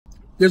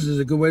This is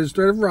a good way to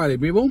start a Friday,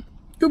 people.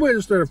 Good way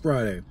to start a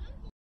Friday.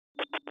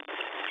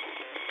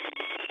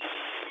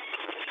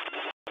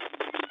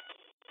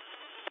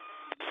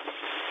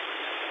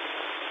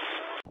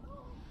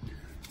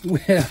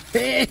 Well,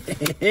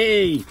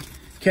 hey,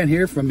 Ken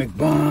here from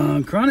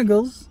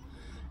Mukbangchronicles,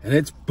 and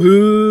it's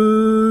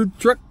Food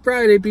Truck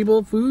Friday,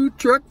 people. Food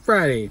Truck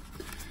Friday.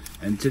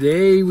 And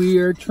today we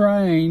are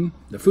trying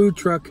the food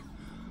truck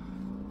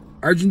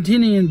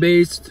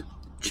Argentinian-based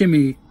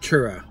Chimi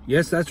Churri.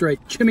 Yes, that's right,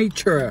 Chimi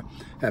Churri.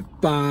 Have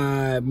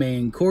 5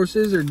 main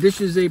courses or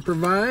dishes they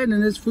provide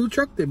in this food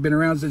truck. They've been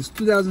around since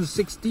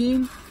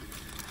 2016.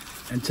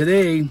 And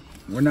today,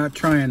 we're not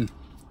trying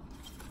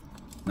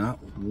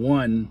not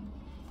 1,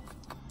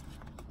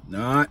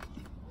 not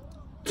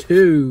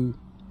 2,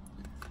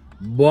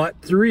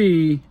 but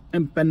 3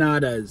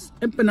 empanadas.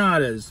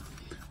 Empanadas.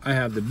 I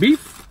have the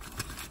beef,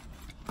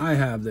 I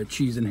have the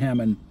cheese and ham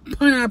and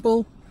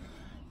pineapple,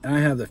 and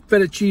I have the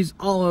feta cheese,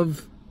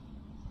 olive,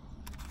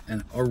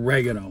 and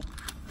oregano.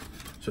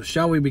 So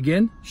shall we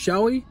begin?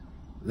 Shall we?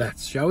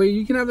 Shall we?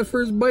 You can have the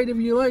first bite if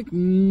you like.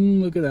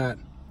 Look at that.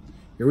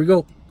 Here we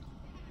go.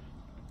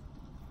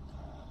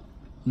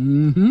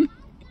 Ham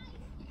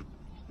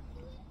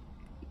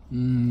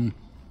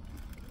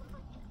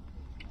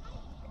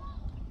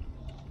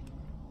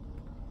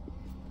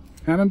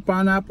and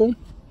pineapple.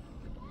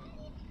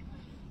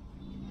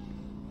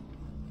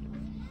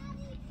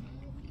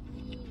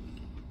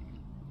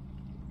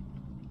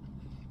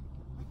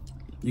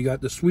 You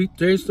got the sweet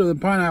taste of the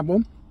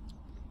pineapple.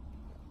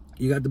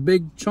 You got the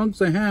big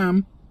chunks of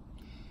ham.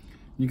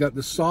 You got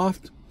the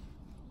soft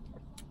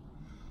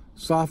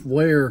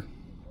layer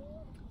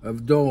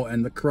of dough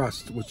and the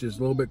crust, which is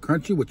a little bit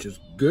crunchy, which is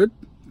good.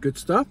 Good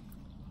stuff.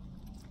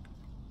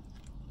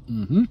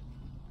 Some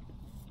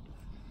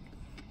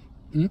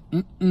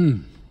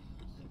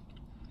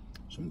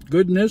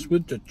goodness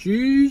with the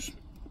cheese.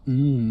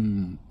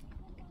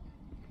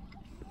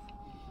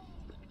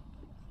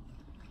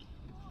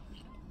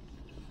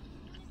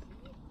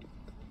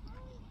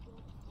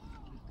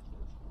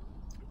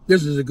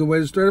 This is a good way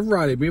to start a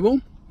Friday, people.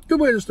 Good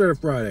way to start a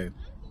Friday.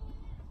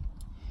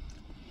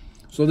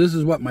 So this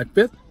is what, my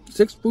 5th,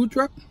 6th food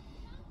truck?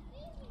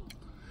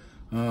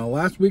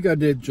 Last week I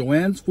did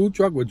Joanne's food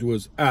truck, which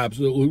was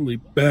absolutely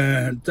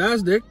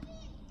fantastic.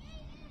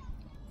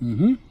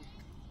 Got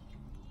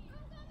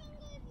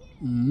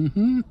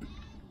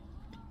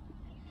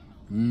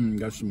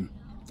some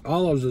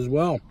olives as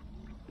well.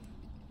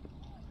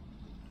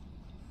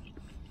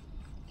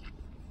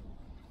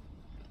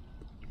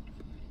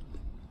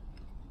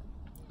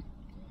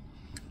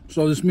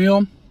 So this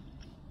meal,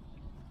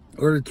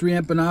 ordered 3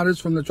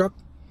 empanadas from the truck,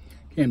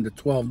 came to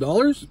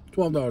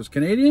 $12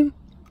 Canadian.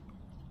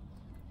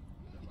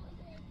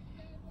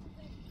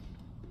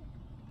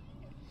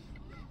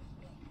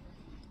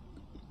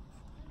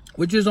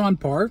 Which is on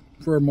par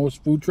for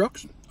most food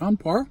trucks, on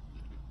par.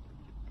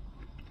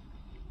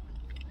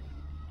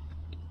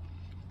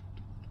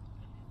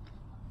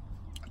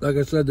 Like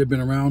I said, they've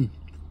been around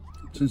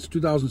since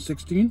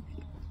 2016.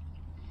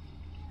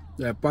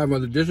 They have 5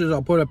 other dishes.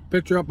 I'll put a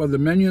picture up of the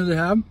menu they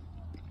have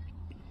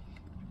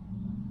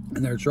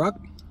in their truck.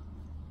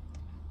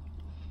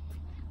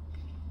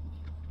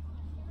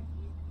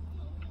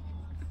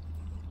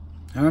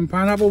 Ham and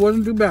pineapple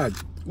wasn't too bad.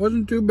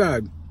 Wasn't too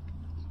bad.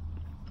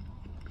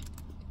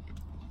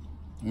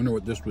 I wonder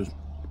what this was.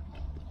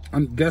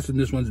 I'm guessing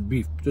this one's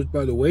beef, just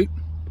by the weight.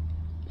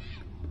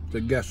 It's a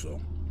guess, so.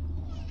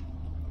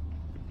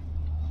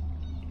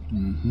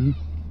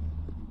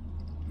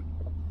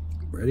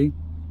 Ready?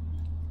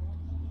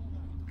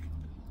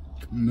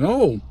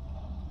 No.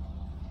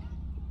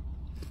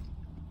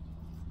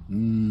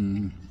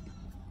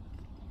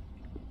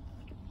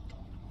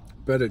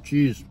 Feta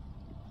cheese.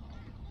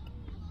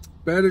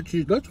 Feta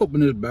cheese. Let's open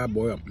this bad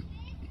boy up.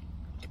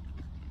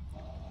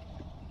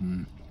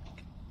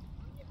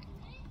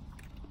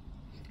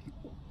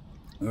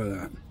 Look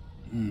at that.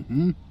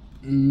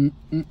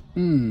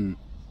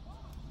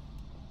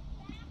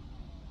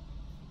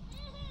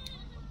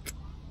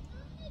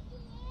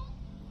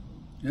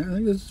 Yeah, I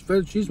think this is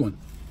feta cheese one.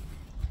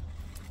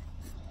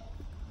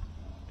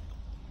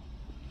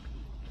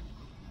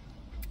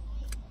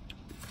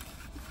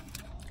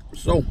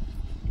 So,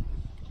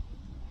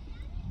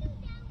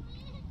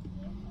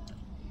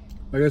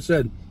 like I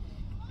said,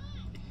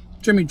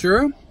 Chimi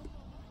Churri.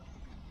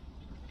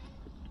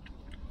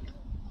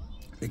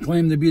 They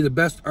claim to be the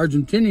best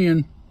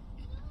Argentinian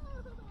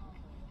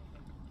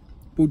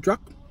food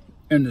truck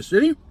in the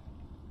city.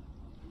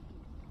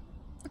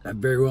 That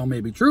very well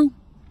may be true.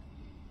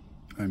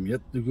 I'm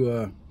yet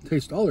to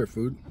taste all their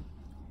food,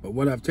 but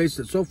what I've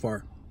tasted so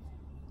far,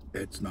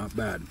 it's not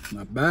bad.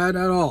 Not bad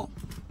at all.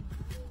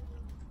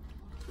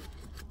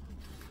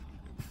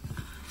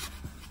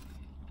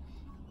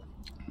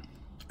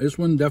 This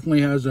one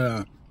definitely has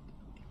a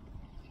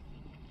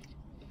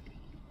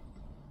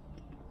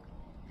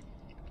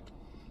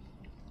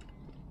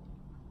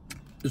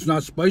it's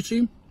not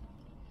spicy.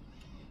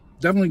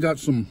 Definitely got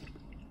some,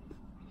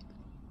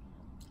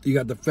 you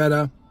got the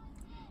feta,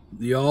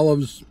 the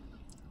olives,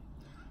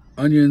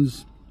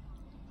 onions.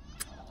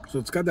 So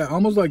it's got that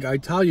almost like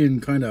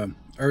Italian kind of,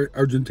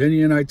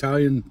 Argentinian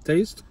Italian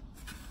taste.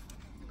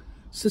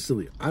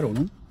 Sicily, I don't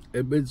know.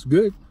 It's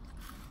good.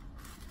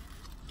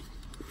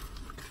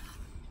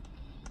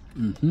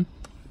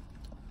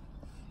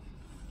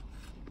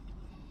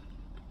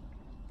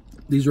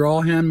 These are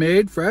all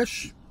handmade,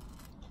 fresh,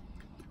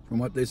 from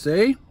what they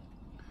say.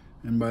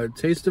 And by the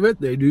taste of it,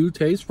 they do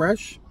taste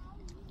fresh.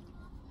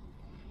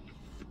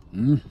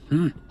 That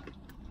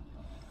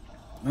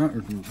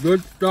is some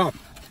good stuff.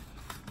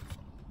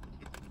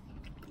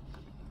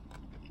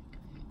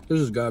 This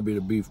has got to be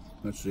the beef.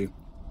 Let's see.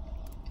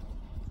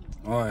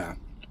 Oh, yeah.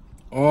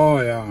 Oh,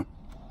 yeah.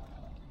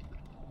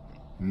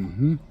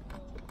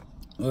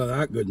 Look at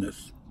that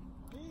goodness.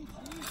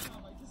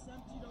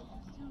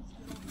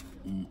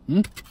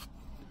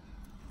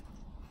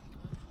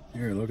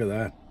 Here, look at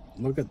that.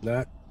 Look at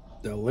that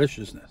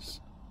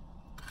deliciousness.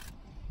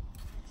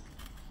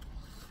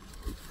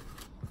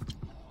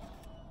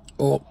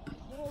 Oh.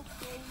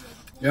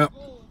 Yeah.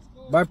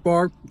 By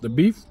far, the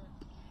beef,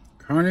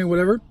 carne,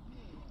 whatever.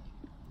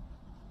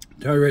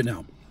 Tell you right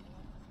now.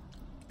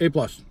 A+.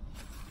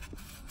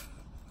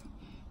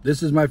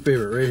 This is my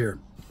favorite right here.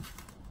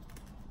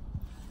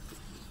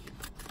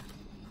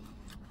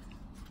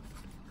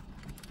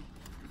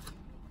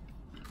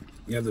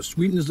 You have the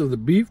sweetness of the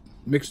beef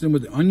mixed in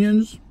with the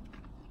onions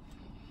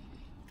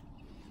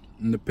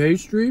and the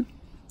pastry.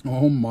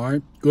 Oh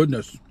my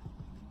goodness.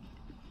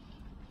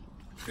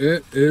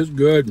 It is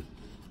good.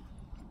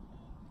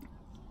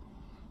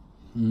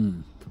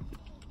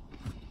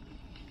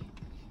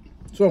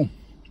 So,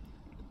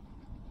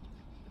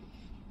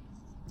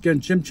 again,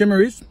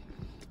 Chimi's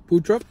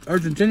food truck,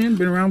 Argentinian,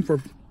 been around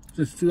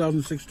since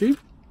 2016.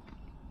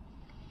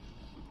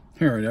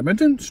 Here in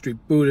Edmonton, street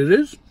food it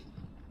is.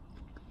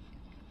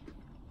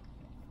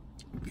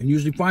 You can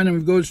usually find them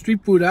if you go to the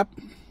street food app.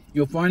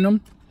 You'll find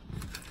them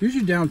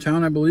usually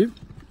downtown, I believe.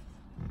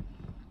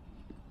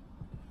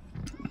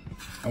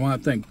 I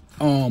want to thank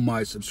all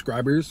my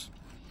subscribers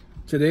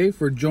today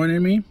for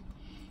joining me.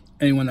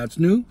 Anyone that's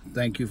new,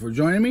 thank you for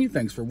joining me.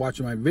 Thanks for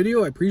watching my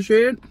video. I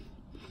appreciate it.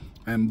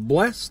 I'm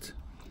blessed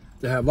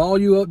to have all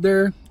you out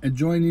there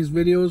enjoying these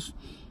videos.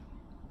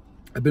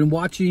 I've been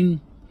watching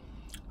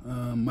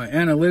my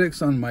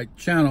analytics on my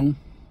channel.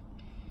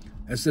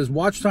 It says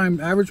watch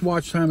time, average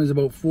watch time is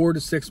about 4 to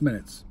 6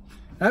 minutes.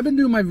 I've been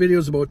doing my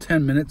videos about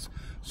 10 minutes,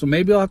 so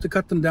maybe I'll have to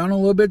cut them down a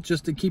little bit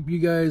just to keep you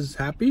guys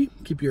happy,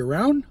 keep you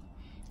around.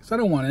 Because I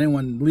don't want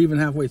anyone leaving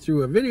halfway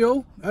through a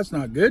video. That's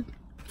not good.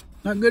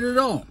 Not good at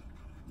all.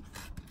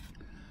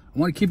 I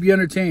want to keep you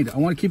entertained. I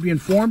want to keep you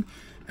informed.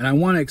 And I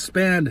want to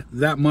expand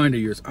that mind of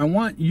yours. I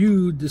want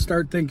you to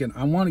start thinking.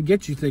 I want to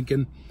get you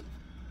thinking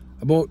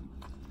about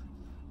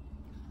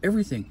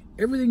everything.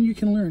 Everything you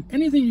can learn.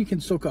 Anything you can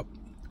soak up.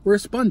 We're a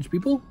sponge,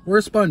 people. We're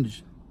a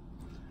sponge.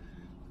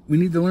 We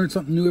need to learn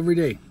something new every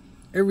day.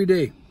 Every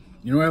day.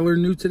 You know what I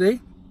learned new today?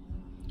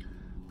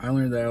 I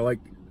learned that I like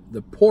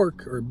the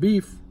pork or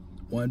beef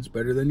ones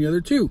better than the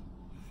other two.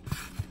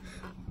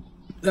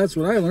 That's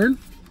what I learned.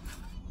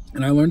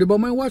 And I learned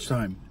about my watch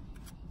time.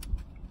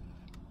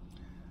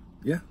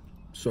 Yeah,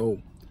 so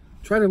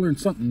try to learn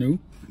something new.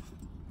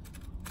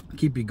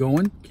 Keep you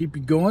going,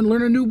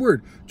 learn a new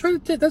word. Try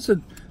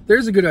to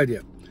there's a good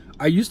idea.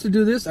 I used to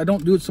do this, I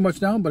don't do it so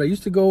much now, but I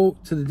used to go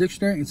to the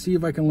dictionary and see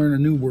if I can learn a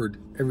new word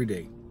every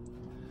day.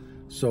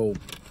 So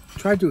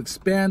try to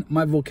expand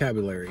my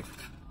vocabulary.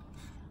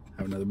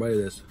 Have another bite of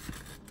this.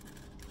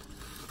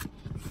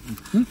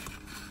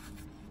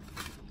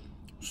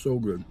 So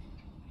good.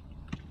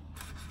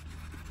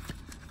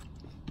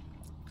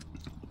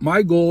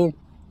 My goal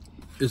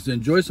is to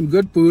enjoy some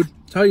good food,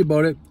 tell you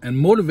about it, and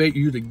motivate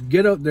you to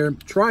get out there,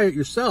 try it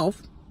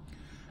yourself,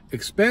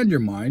 expand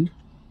your mind,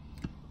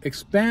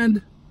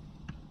 expand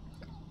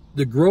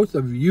the growth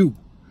of you.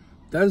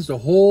 That is the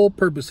whole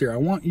purpose here. I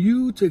want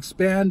you to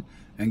expand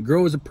and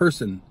grow as a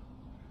person.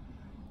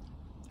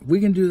 If we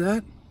can do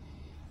that,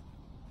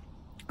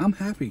 I'm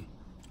happy.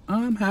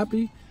 I'm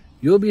happy.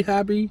 You'll be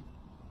happy.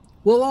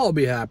 We'll all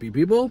be happy,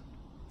 people.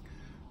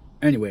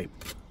 Anyway,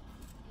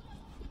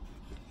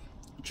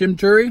 Chimi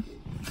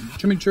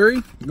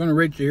Churri, I'm gonna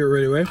rate you here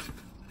right away.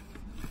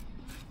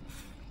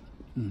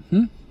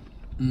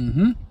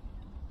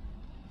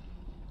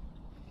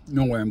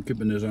 No way I'm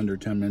keeping this under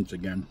 10 minutes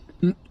again.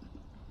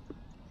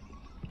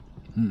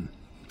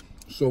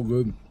 So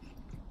good.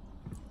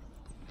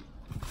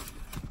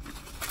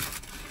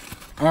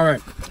 All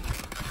right,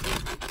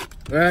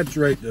 let's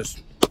rate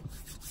this.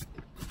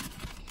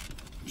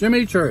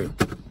 Chimi Churri,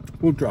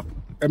 food truck,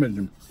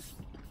 Edmonton.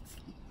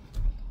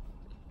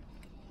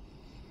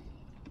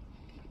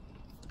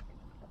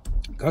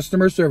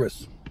 Customer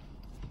service.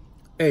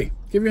 A.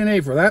 Give you an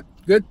A for that.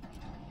 Good.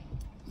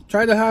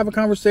 Try to have a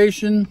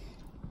conversation.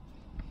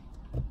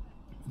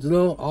 It's a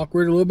little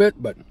awkward a little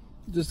bit, but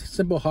just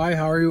simple hi,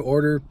 how are you,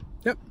 order.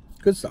 Yep,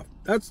 good stuff.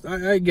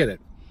 I get it.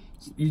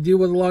 You deal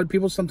with a lot of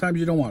people, sometimes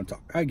you don't want to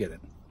talk. I get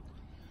it.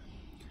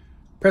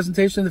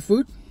 Presentation of the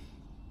food.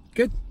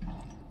 Good.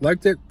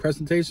 Liked it.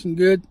 Presentation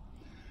good.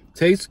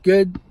 Tastes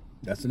good.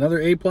 That's another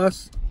A+.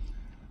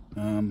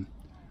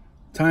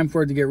 Time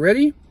for it to get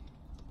ready.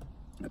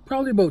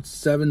 Probably about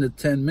 7 to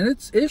 10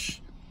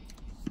 minutes-ish.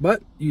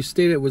 But you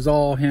stated it was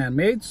all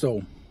handmade,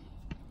 so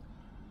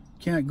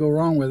can't go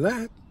wrong with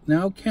that.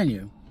 Now, can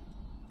you?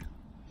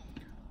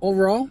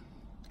 Overall,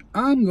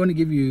 I'm going to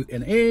give you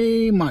an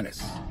A-.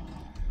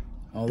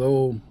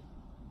 Although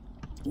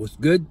it was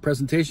good,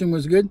 presentation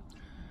was good.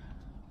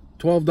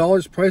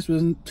 $12 price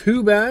wasn't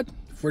too bad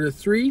for the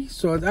 3,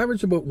 so it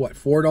averaged about what,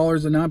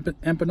 $4 an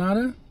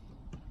empanada?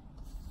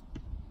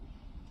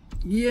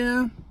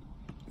 Yeah.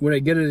 Would I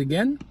get it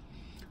again?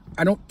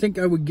 I don't think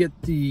I would get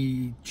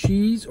the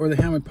cheese or the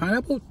ham and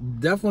pineapple.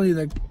 Definitely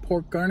the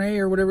pork carne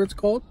or whatever it's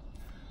called.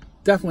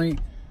 Definitely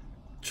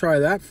try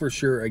that for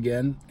sure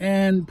again.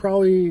 And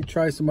probably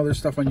try some other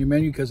stuff on your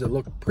menu because it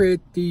looked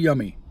pretty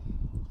yummy.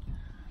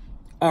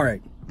 All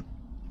right.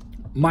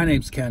 My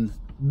name's Ken.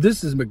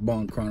 This is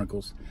Mukbang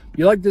Chronicles. If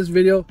you like this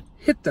video,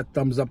 hit that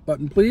thumbs up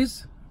button,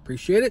 please.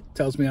 Appreciate it.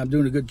 Tells me I'm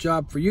doing a good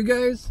job for you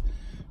guys.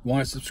 If you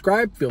want to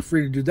subscribe, feel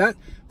free to do that.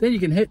 Then you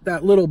can hit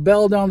that little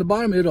bell down the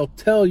bottom. It'll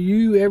tell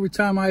you every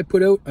time I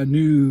put out a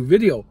new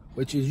video,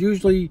 which is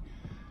usually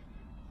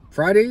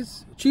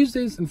Fridays,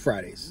 Tuesdays, and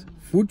Fridays.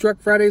 Food Truck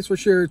Fridays for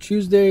sure.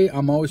 Tuesday,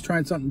 I'm always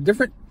trying something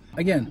different.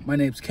 Again, my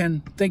name's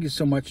Ken. Thank you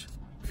so much.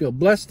 Feel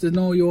blessed to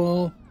know you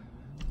all.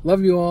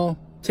 Love you all.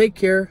 Take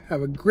care.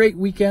 Have a great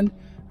weekend.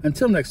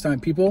 Until next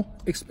time, people,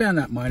 expand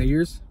that mind of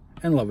yours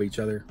and love each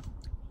other.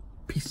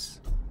 Peace.